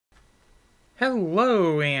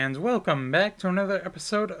Hello and welcome back to another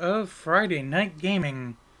episode of Friday Night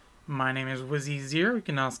Gaming. My name is Wizzy0, you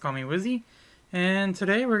can also call me Wizzy, and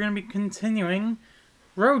today we're going to be continuing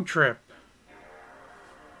Road Trip.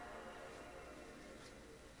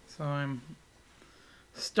 So I'm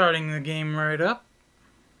starting the game right up.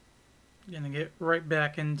 Gonna get right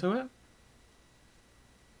back into it.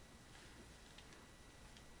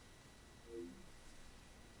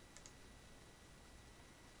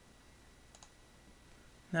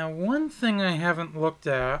 Now, one thing I haven't looked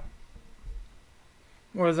at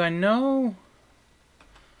was I know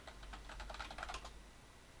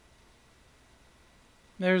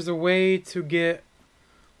there's a way to get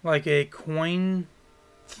like a coin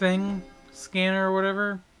thing, scanner or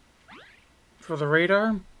whatever, for the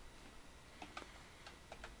radar.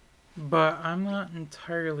 But I'm not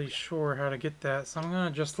entirely sure how to get that, so I'm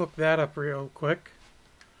gonna just look that up real quick.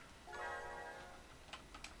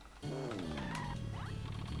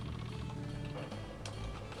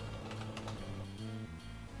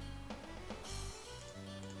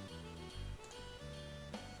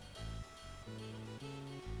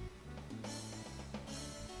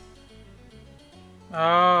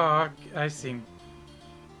 Ah, I see.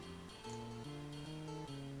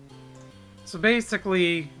 So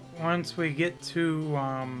basically, once we get to,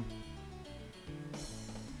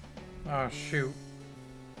 oh shoot.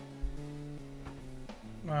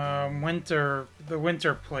 The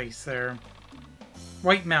winter place there.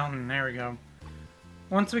 White Mountain, there we go.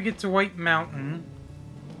 Once we get to White Mountain,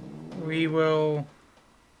 we will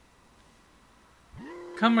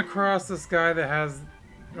come across this guy that has,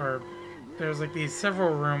 or there's like these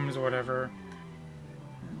several rooms or whatever.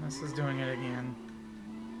 And this is doing it again.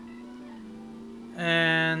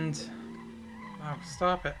 And, oh,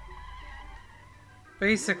 stop it.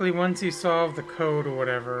 Basically, once you solve the code or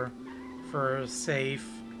whatever for a safe,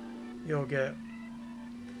 you'll get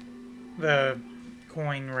the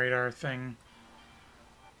coin radar thing.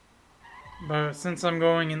 But since I'm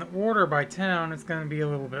going in order by town, it's going to be a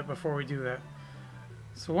little bit before we do that.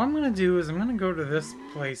 So what I'm going to do is I'm going to go to this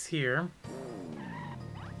place here.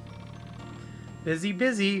 Busy,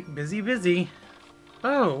 busy, busy, busy.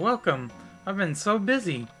 Oh, welcome. I've been so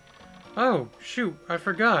busy. Oh, shoot, I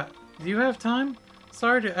forgot. Do you have time?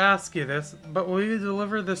 Sorry to ask you this, but will you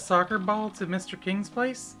deliver this soccer ball to Mr. King's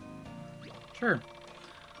place? Sure.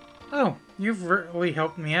 Oh, you've really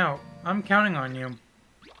helped me out. I'm counting on you.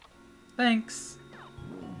 Thanks.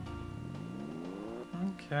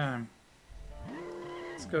 Okay.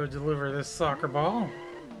 Let's go deliver this soccer ball.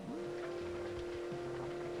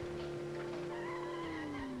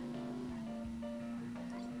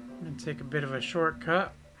 I'm gonna take a bit of a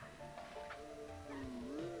shortcut.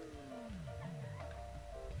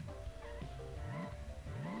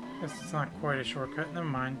 Guess it's not quite a shortcut, never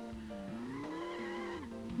mind.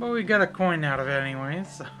 But we got a coin out of it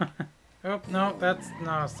anyways. Oh, no,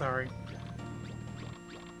 no, sorry.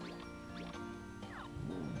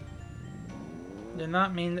 Did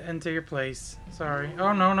not mean to enter your place. Sorry.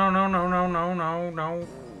 Oh, no, no, no, no, no, no, no, no.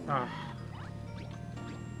 Ah.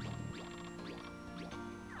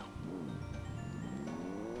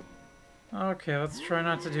 Okay, let's try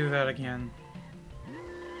not to do that again.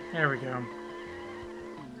 There we go.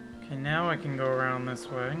 Okay, now I can go around this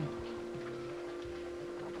way.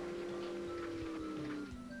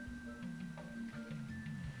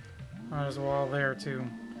 Oh, there's a wall there too.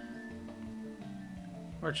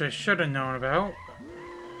 Which I should have known about.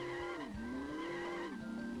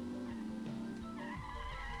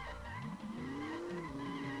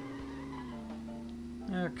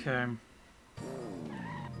 Okay.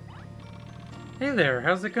 Hey there,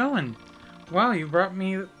 how's it going? Wow, you brought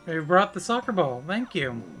the soccer ball. Thank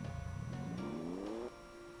you.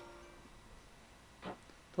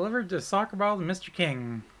 Delivered the soccer ball to Mr.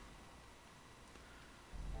 King.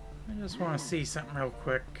 I just want to see something real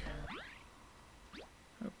quick.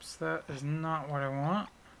 Oops, that is not what I want.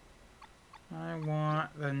 I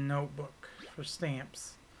want the notebook for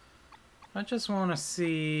stamps. I just want to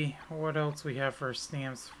see what else we have for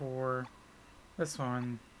stamps for this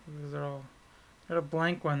one. These are all, got a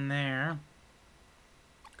blank one there.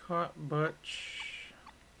 Caught Butch.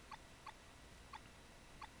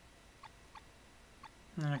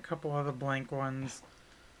 And a couple other blank ones.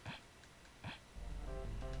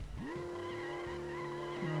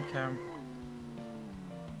 Okay.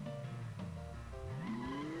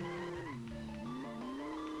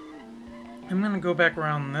 I'm gonna go back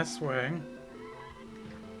around this way.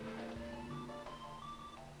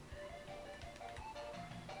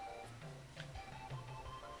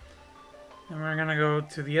 And we're gonna go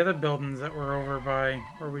to the other buildings that were over by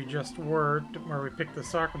where we just were, where we picked the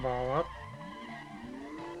soccer ball up.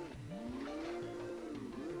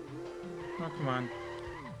 Oh, come on.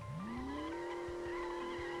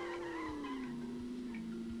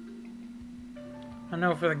 I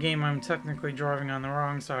know for the game I'm technically driving on the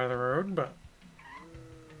wrong side of the road, but...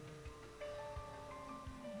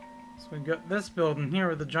 So we've got this building here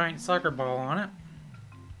with a giant soccer ball on it.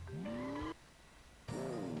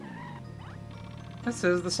 This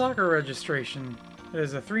is the soccer registration. It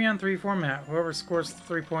is a 3-on-3 format. Whoever scores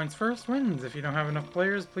 3 points first wins. If you don't have enough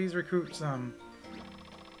players, please recruit some.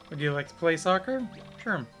 Would you like to play soccer?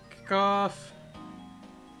 Sure. Kick off.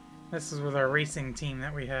 This is with our racing team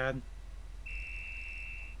that we had.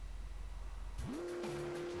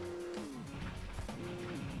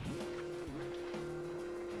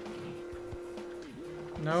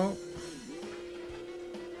 Nope.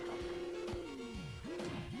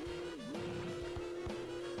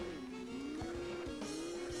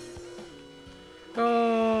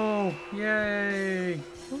 Oh! Yay!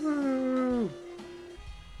 Woo!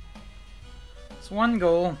 It's one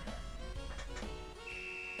goal.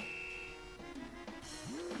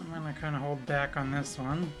 I'm gonna kind of hold back on this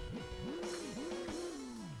one.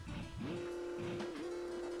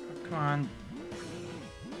 Oh, come on.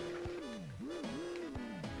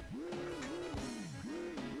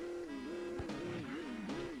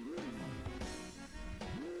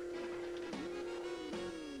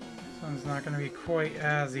 This one's not going to be quite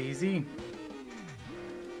as easy.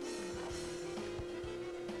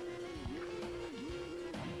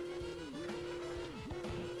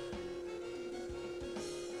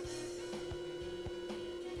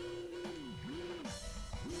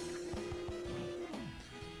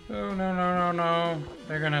 Oh, no, no, no, no.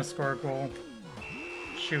 They're going to score a goal.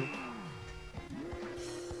 Shoot.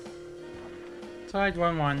 Tied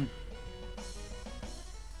 1-1.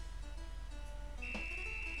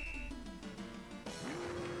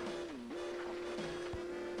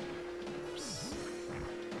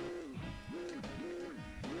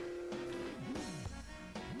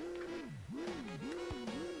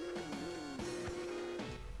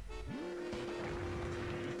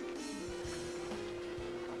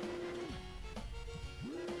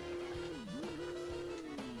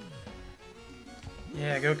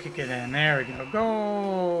 Yeah, go kick it in. There we go.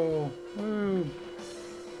 Goal! Woo!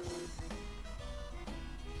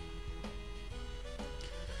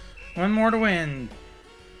 One more to win.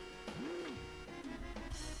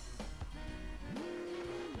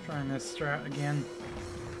 Trying this strat again.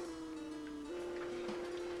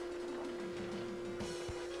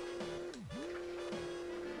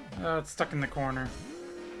 Oh, it's stuck in the corner.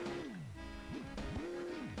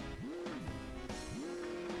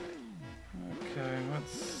 Okay,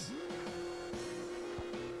 let's...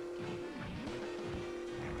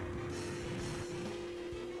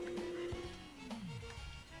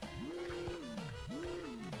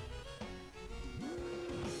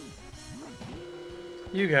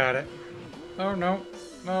 You got it. Oh, no.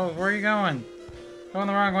 No, where are you going? Going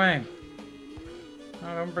the wrong way.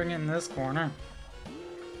 Oh, don't bring it in this corner.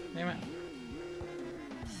 Damn it.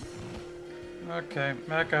 Okay,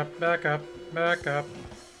 back up, back up, back up.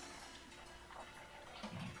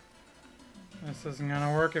 This isn't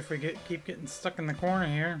gonna work if we keep getting stuck in the corner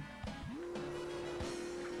here.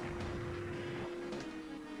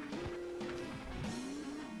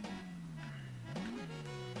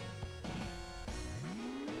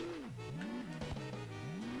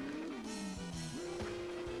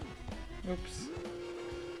 Oops.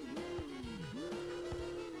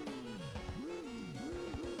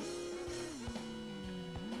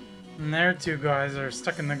 And there two guys are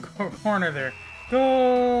stuck in the corner there.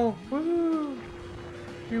 Go! Woo!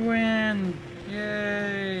 We win!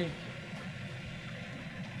 Yay!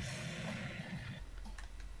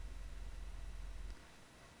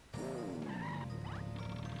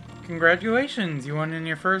 Congratulations! You won in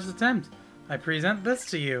your first attempt. I present this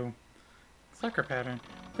to you. Soccer pattern.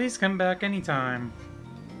 Please come back anytime.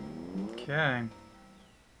 Okay.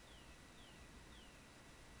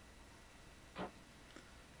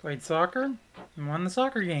 Played soccer and won the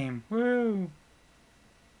soccer game. Woo!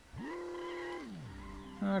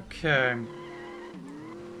 Okay.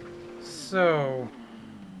 So...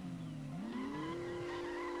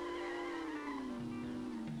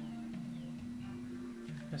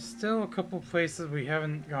 there's still a couple places we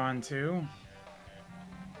haven't gone to.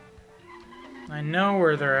 I know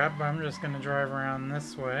where they're at, but I'm just gonna drive around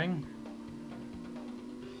this way.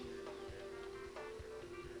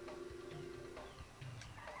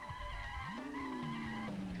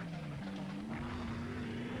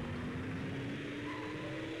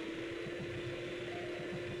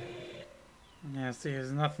 Yeah, see,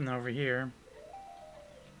 there's nothing over here.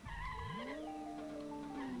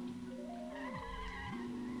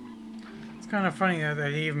 kind of funny that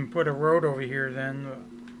they even put a road over here then.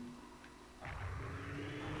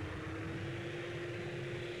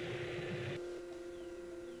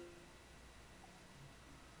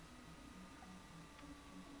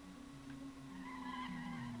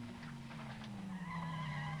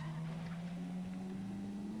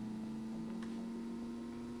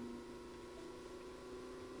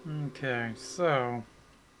 Okay, so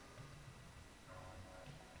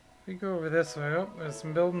if we go over this way, oh, there's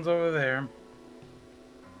some buildings over there.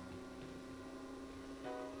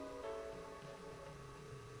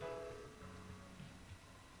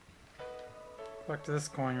 Collect this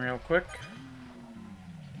coin real quick.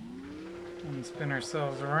 And spin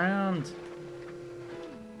ourselves around.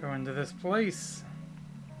 Go into this place.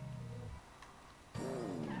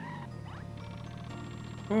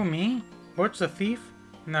 Who, me? Butch the thief?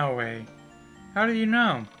 No way. How do you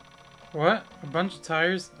know? What? A bunch of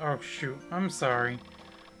tires? Oh shoot, I'm sorry.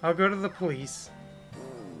 I'll go to the police.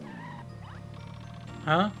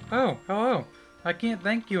 Huh? Oh, hello. I can't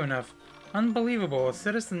thank you enough. Unbelievable, a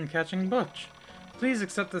citizen catching Butch. Please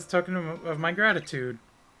accept this token of my gratitude.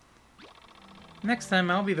 Next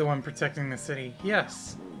time I'll be the one protecting the city.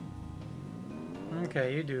 Yes.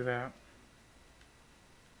 Okay, you do that.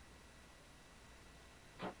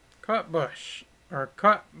 Caught Butch. Or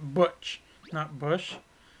caught Butch, not Bush.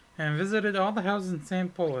 And visited all the houses in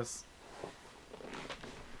Sandpolis.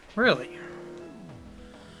 Really?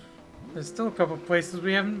 There's still a couple places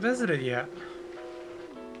we haven't visited yet.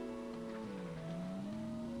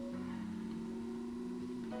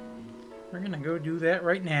 We're gonna go do that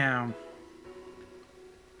right now.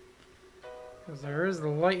 Because there is the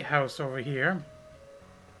lighthouse over here.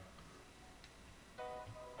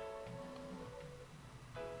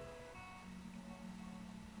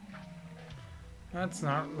 That's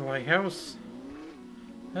not the lighthouse.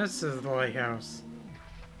 This is the lighthouse.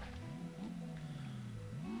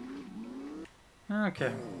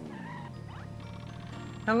 Okay.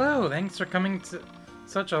 Hello, thanks for coming to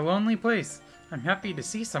such a lonely place. I'm happy to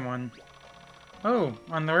see someone. Oh,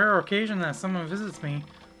 on the rare occasion that someone visits me,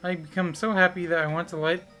 I become so happy that I want to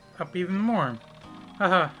light up even more.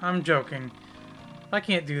 Haha, I'm joking. I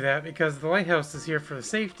can't do that because the lighthouse is here for the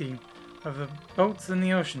safety of the boats in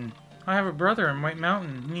the ocean. I have a brother in White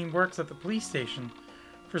Mountain and he works at the police station.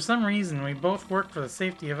 For some reason, we both work for the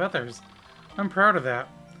safety of others. I'm proud of that.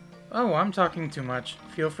 Oh, I'm talking too much.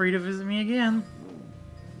 Feel free to visit me again.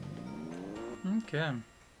 Okay.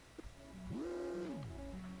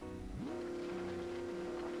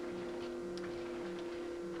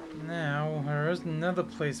 Now, there is another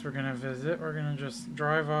place we're gonna visit. We're gonna just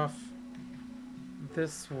drive off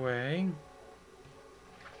this way.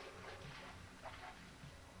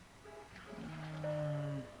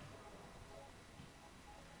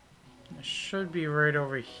 It should be right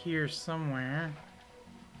over here somewhere.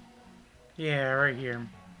 Yeah, right here.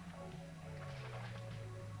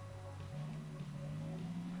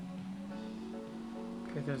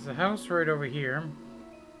 Okay, there's a house right over here.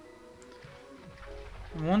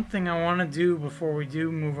 And one thing I want to do before we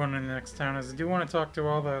do move on to the next town is I do want to talk to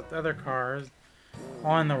all the other cars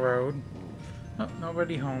on the road. Oh,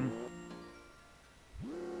 nobody home.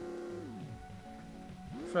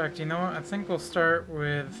 In fact, you know what? I think we'll start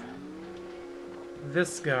with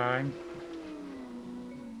this guy.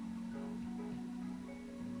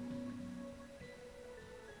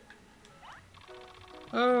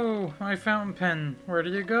 Oh, my fountain pen. Where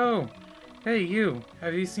did it go? Hey, you.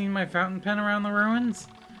 Have you seen my fountain pen around the ruins?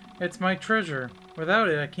 It's my treasure. Without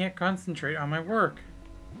it, I can't concentrate on my work.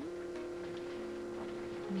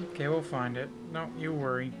 Okay, we'll find it. Don't you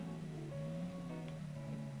worry.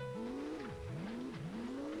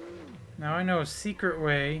 Now I know a secret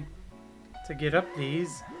way to get up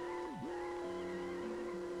these.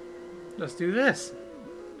 Just do this.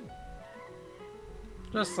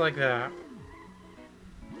 Just like that.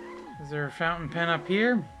 Is there a fountain pen up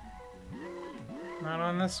here? Not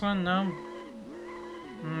on this one? No?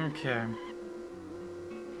 Okay.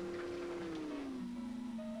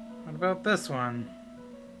 What about this one?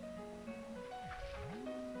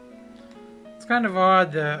 It's kind of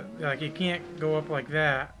odd that like you can't go up like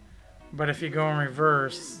that, but if you go in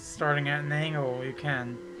reverse, starting at an angle, you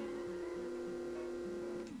can.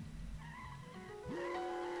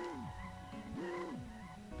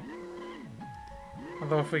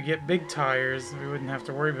 Although if we get big tires, we wouldn't have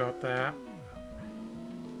to worry about that.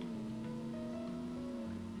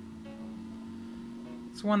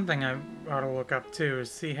 It's one thing I ought to look up too,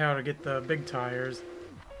 is see how to get the big tires.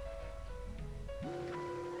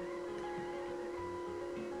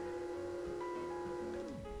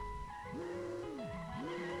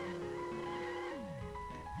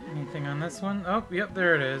 Anything on this one? Oh, yep,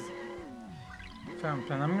 there it is. Fountain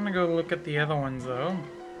pen. I'm gonna go look at the other ones though.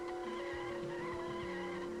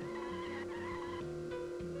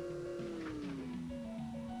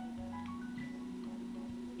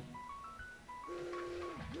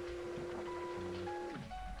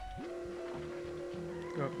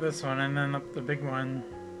 Go up this one and then up the big one.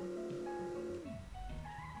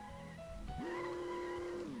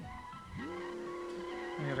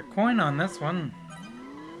 I got a coin on this one.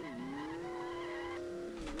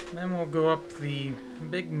 Then we'll go up the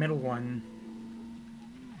big middle one.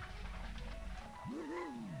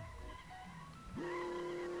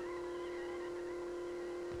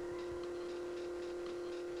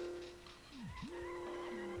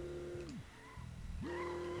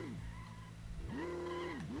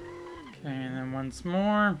 Okay, and then once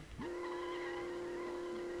more.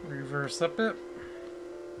 Reverse up it.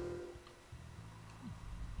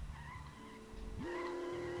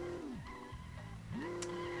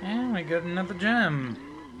 And we got another gem.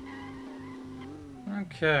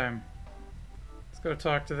 Okay. Let's go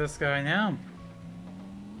talk to this guy now.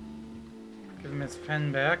 Give him his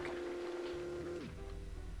pen back.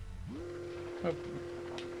 Oh.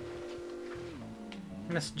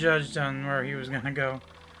 Misjudged on where he was gonna go.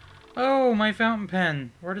 Oh, my fountain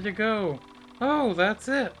pen. Where did it go? Oh, that's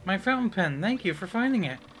it. My fountain pen. Thank you for finding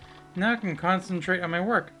it. Now I can concentrate on my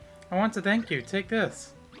work. I want to thank you. Take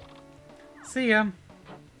this. See ya.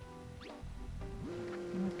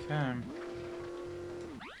 Okay.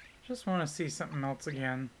 Just want to see something else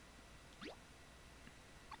again.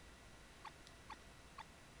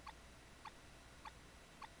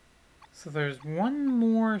 So there's one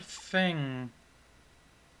more thing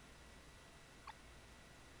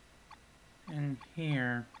in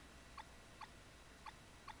here.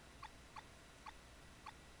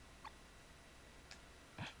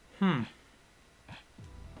 Well,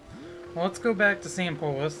 let's go back to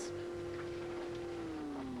Sandpolis.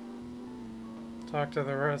 Talk to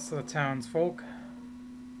the rest of the townsfolk.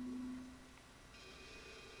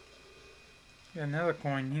 Got another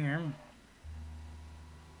coin here.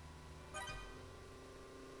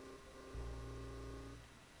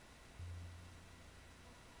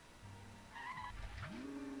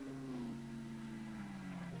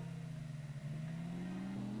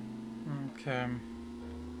 Okay.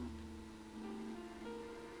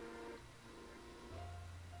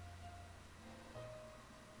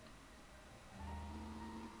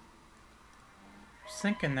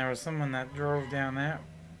 Thinking there was someone that drove down that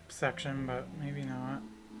section, but maybe not.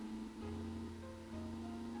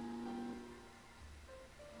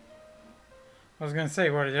 I was gonna say,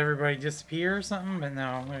 what, did everybody disappear or something? But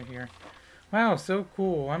no, they're here. Wow, so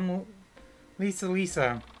cool. I'm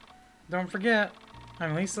Lisa. Don't forget,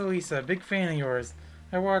 I'm Lisa, big fan of yours.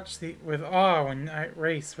 I watch with awe when I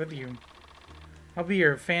race with you. I'll be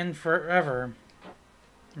your fan forever.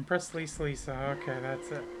 Impress Lisa. Okay, that's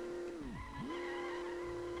it.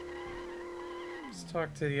 Let's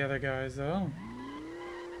talk to the other guys, though.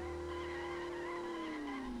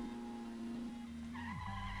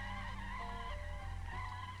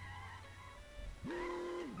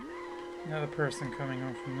 Another person coming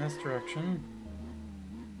on from this direction.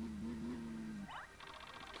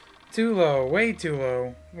 Too low, way too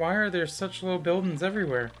low. Why are there such low buildings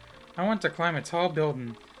everywhere? I want to climb a tall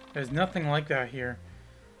building. There's nothing like that here.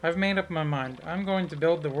 I've made up my mind. I'm going to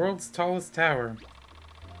build the world's tallest tower.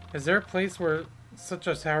 Is there a place where such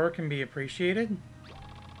a tower can be appreciated?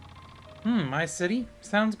 My city?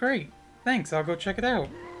 Sounds great. Thanks, I'll go check it out.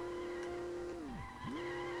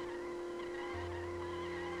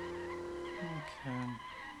 Okay.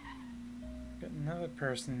 Got another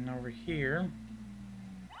person over here.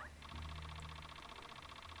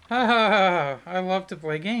 Ha ha ha! I love to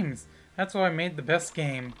play games. That's why I made the best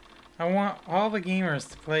game. I want all the gamers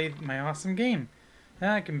to play my awesome game. Then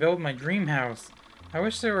I can build my dream house. I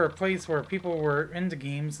wish there were a place where people were into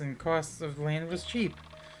games and costs of land was cheap.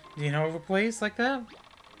 Do you know of a place like that?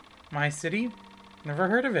 My city? Never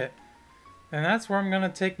heard of it. Then that's where I'm gonna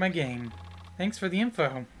take my game. Thanks for the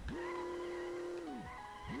info.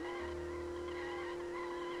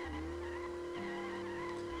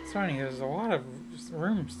 It's funny, there's a lot of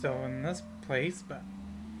room still in this place, but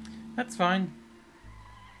that's fine.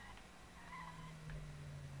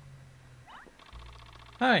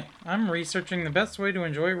 Hi, I'm researching the best way to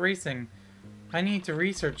enjoy racing. I need to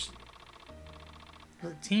research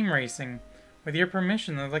team racing. With your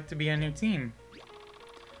permission, I'd like to be on your team.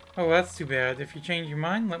 Oh, that's too bad. If you change your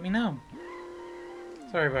mind, let me know.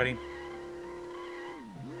 Sorry, buddy.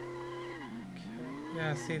 Okay.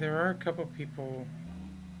 Yeah, see, there are a couple people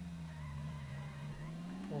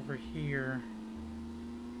over here.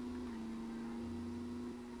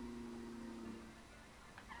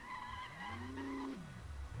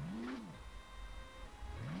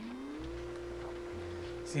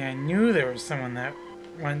 See, I knew there was someone that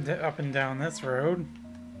went up and down this road.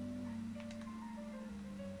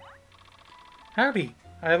 Howdy!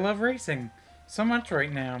 I love racing so much right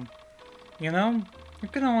now. You know, you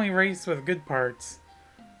can only race with good parts.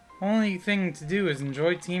 Only thing to do is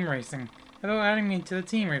enjoy team racing. How about adding me to the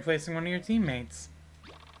team, replacing one of your teammates?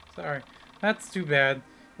 Sorry, that's too bad.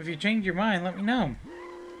 If you change your mind, let me know.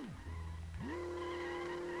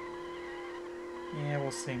 Yeah,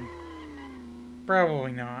 we'll see.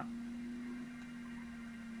 Probably not.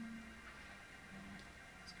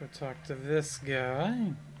 Let's go talk to this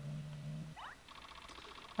guy.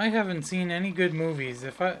 I haven't seen any good movies.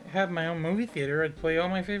 If I had my own movie theater, I'd play all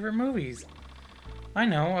my favorite movies. I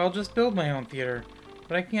know, I'll just build my own theater.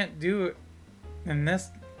 But I can't do it in this...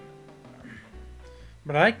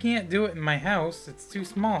 But I can't do it in my house. It's too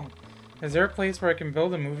small. Is there a place where I can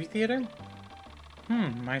build a movie theater?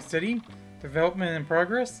 My city? Development in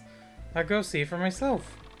progress? I'll go see for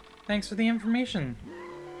myself. Thanks for the information.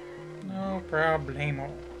 No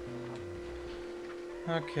problemo.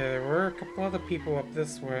 Okay, there were a couple other people up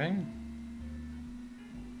this way.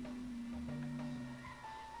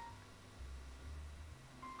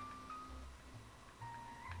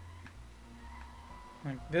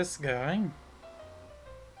 Like this guy.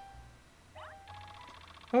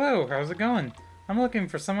 Hello, how's it going? I'm looking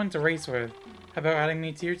for someone to race with. How about adding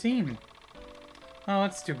me to your team? Oh,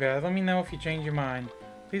 that's too bad. Let me know if you change your mind.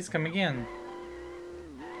 Please come again.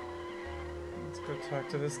 Let's go talk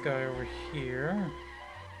to this guy over here.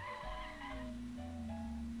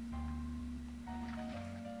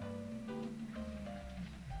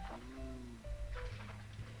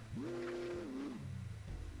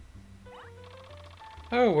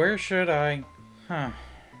 Oh, where should I?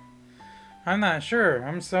 I'm not sure.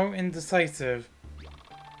 I'm so indecisive.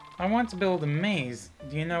 I want to build a maze.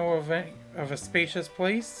 Do you know of a spacious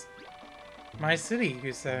place? My city,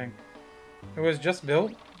 you say. It was just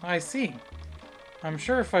built? I see. I'm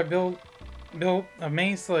sure if I built a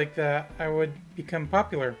maze like that, I would become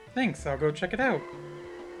popular. Thanks, I'll go check it out.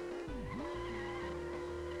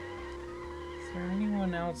 Is there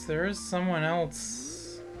anyone else? There is someone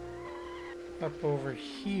else up over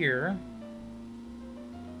here.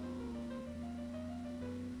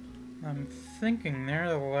 I'm thinking they're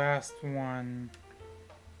the last one.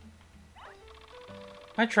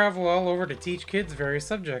 I travel all over to teach kids various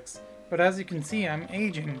subjects, but as you can see, I'm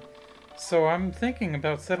aging, so I'm thinking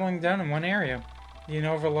about settling down in one area. Do you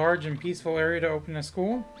know of a large and peaceful area to open a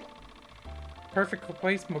school? Perfect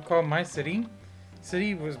place we'll call my city.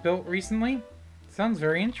 City was built recently? Sounds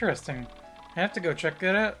very interesting. I have to go check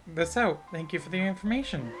this out. Thank you for the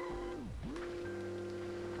information.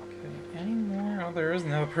 Okay, any more? Oh, there is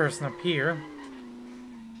another person up here.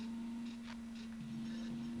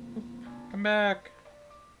 Oop, come back.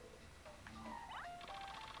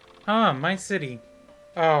 Ah, my city.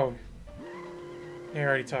 Oh. I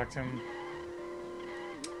already talked to him.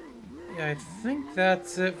 Yeah, I think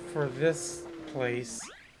that's it for this place.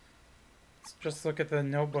 Let's just look at the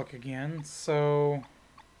notebook again. So...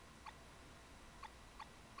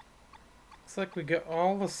 looks like we get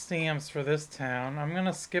all the stamps for this town. I'm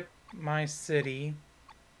gonna skip my city.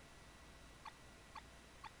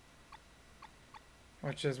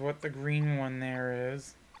 Which is what the green one there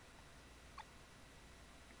is.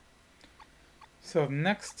 So the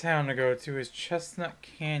next town to go to is Chestnut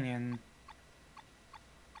Canyon.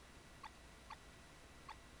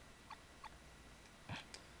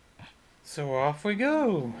 So off we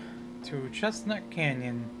go to Chestnut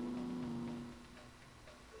Canyon.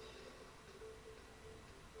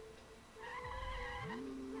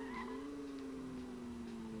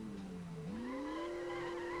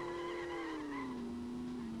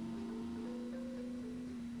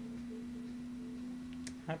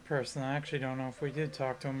 That person, I actually don't know if we did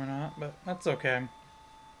talk to him or not, but that's okay.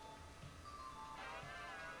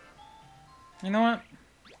 You know what?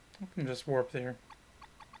 I can just warp there.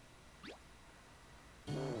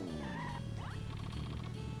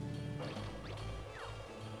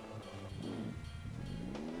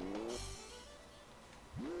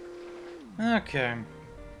 Okay.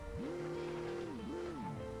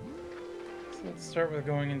 So let's start with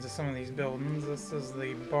going into some of these buildings. This is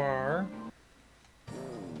the bar.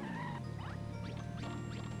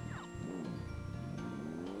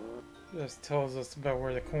 Just tells us about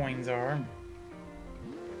where the coins are.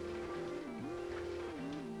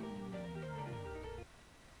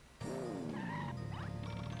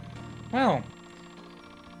 Well,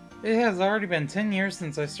 it has already been 10 years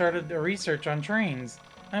since I started a research on trains.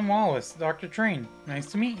 I'm Wallace, Dr. Train.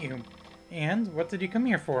 Nice to meet you. And what did you come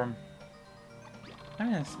here for?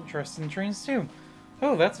 I'm interested in trains too.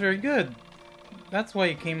 Oh, that's very good. that's why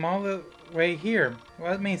you came all the way here.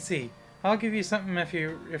 Let me see. I'll give you something if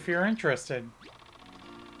you're interested.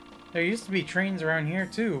 There used to be trains around here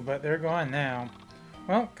too, but they're gone now.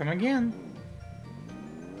 Well, come again.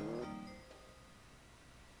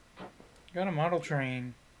 Got a model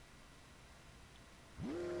train.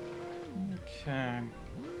 Okay.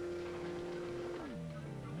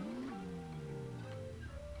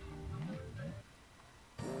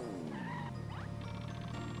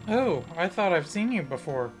 Oh, I thought I've seen you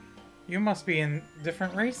before. You must be in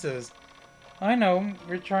different races. I know,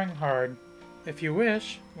 you're trying hard. If you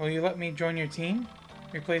wish, will you let me join your team?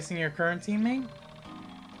 Replacing your current teammate?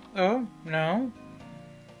 Oh, no?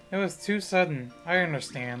 It was too sudden. I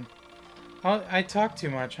understand. I talk too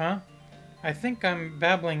much, huh? I think I'm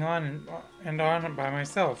babbling on and on by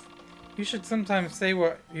myself. You should sometimes say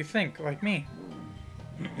what you think, like me.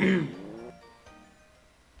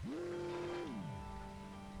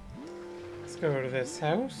 Let's go to this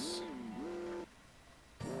house.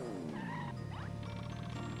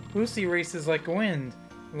 Lucy races like a wind.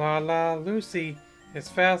 La la, Lucy is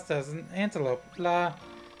fast as an antelope. La.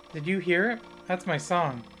 Did you hear it? That's my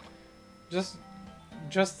song. Just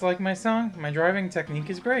like my song, my driving technique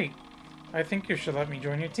is great. I think you should let me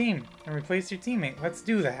join your team and replace your teammate. Let's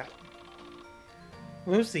do that.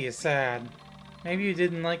 Lucy is sad. Maybe you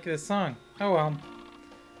didn't like this song. Oh well.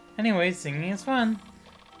 Anyway, singing is fun.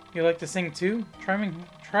 You like to sing too?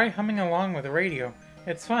 Try humming along with the radio.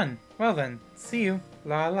 It's fun. Well then, see you.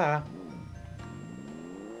 La la.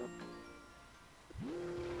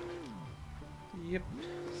 Yep,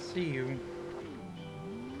 see you.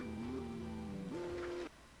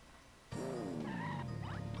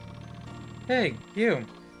 Hey, you.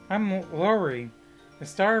 I'm Lori, the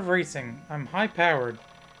star of racing. I'm high-powered.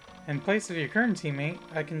 In place of your current teammate,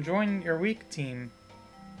 I can join your weak team.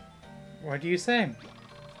 What do you say?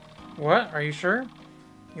 What? Are you sure?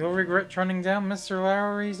 You'll regret turning down Mr.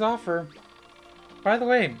 Lowry's offer. By the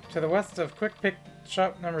way, to the west of Quick Pick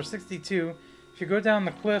Shop number 62, if you go down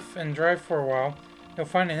the cliff and drive for a while, you'll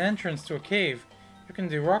find an entrance to a cave. You can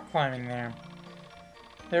do rock climbing there.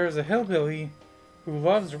 There is a hillbilly who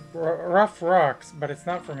loves rough rocks, but it's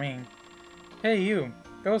not for me. Hey you,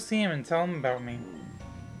 go see him and tell him about me.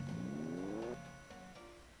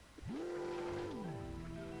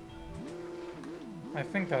 I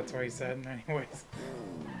think that's what he said, anyways.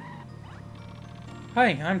 Hi,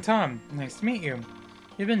 I'm Tom. Nice to meet you.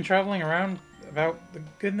 You've been traveling around about the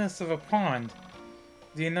goodness of a pond.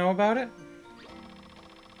 Do you know about it?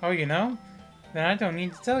 Oh, you know? Then I don't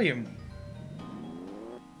need to tell you.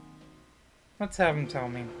 Let's have him tell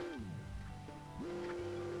me.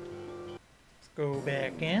 Let's go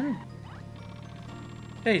back in.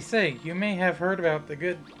 Hey, say, you may have heard about the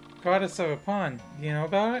good goddess of a pond. Do you know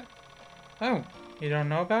about it? Oh, you don't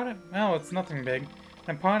know about it? Well, it's nothing big.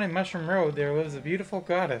 In a pond in Mushroom Road, there lives a beautiful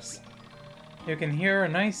goddess. You can hear a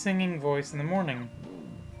nice singing voice in the morning.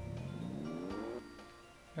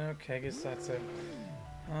 Okay, I guess that's it.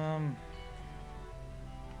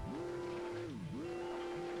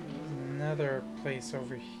 Another place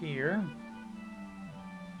over here.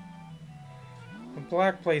 The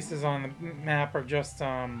black places on the map are just,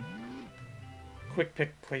 quick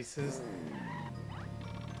pick places.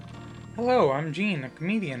 Hello, I'm Gene, a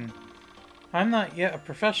comedian. I'm not yet a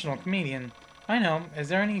professional comedian. I know, is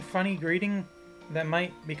there any funny greeting that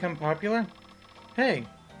might become popular? Hey,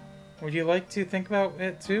 would you like to think about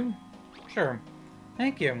it too? Sure.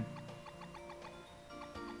 Thank you.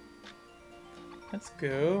 Let's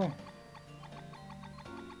go.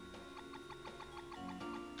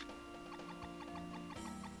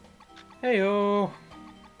 Heyo!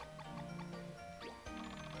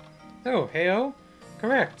 Oh, heyo?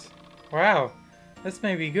 Correct. Wow, this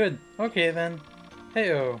may be good. Okay then.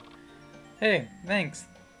 Heyo. Hey, thanks.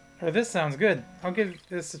 Or this sounds good. I'll give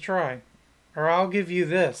this a try. Or I'll give you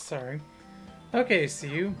this, sorry. Okay, see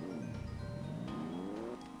you.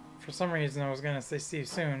 For some reason I was gonna say see you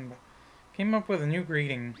soon, but came up with a new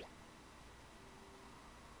greeting.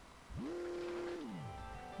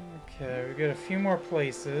 Okay, we got a few more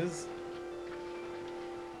places.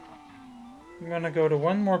 I'm gonna go to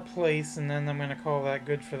one more place and then I'm gonna call that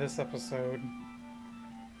good for this episode.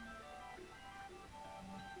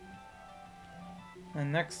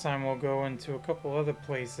 And next time we'll go into a couple other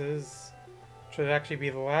places. Which would actually be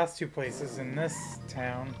the last two places in this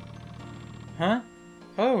town. Huh?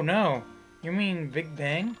 Oh no! You mean Big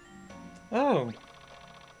Bang? Oh!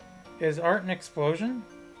 Is art an explosion?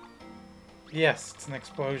 Yes, it's an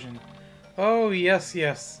explosion. Oh yes,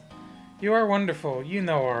 yes. You are wonderful. You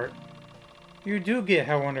know art. You do get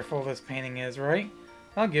how wonderful this painting is, right?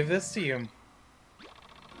 I'll give this to you.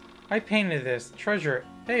 I painted this. Treasure it.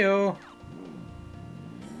 Heyo!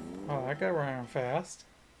 Oh, that got around fast.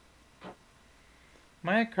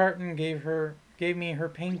 Maya Carton gave me her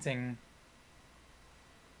painting.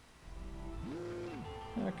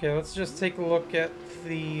 Okay, let's just take a look at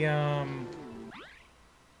the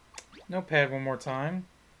notepad one more time.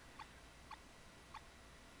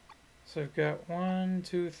 So I've got 1,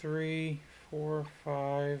 2, 3, 4,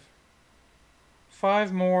 5.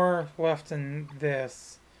 5 more left in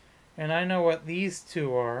this. And I know what these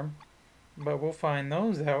two are, but we'll find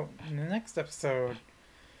those out in the next episode.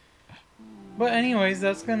 But anyways,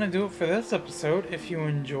 that's gonna do it for this episode. If you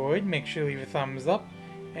enjoyed, make sure to leave a thumbs up,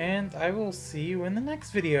 and I will see you in the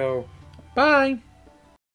next video. Bye!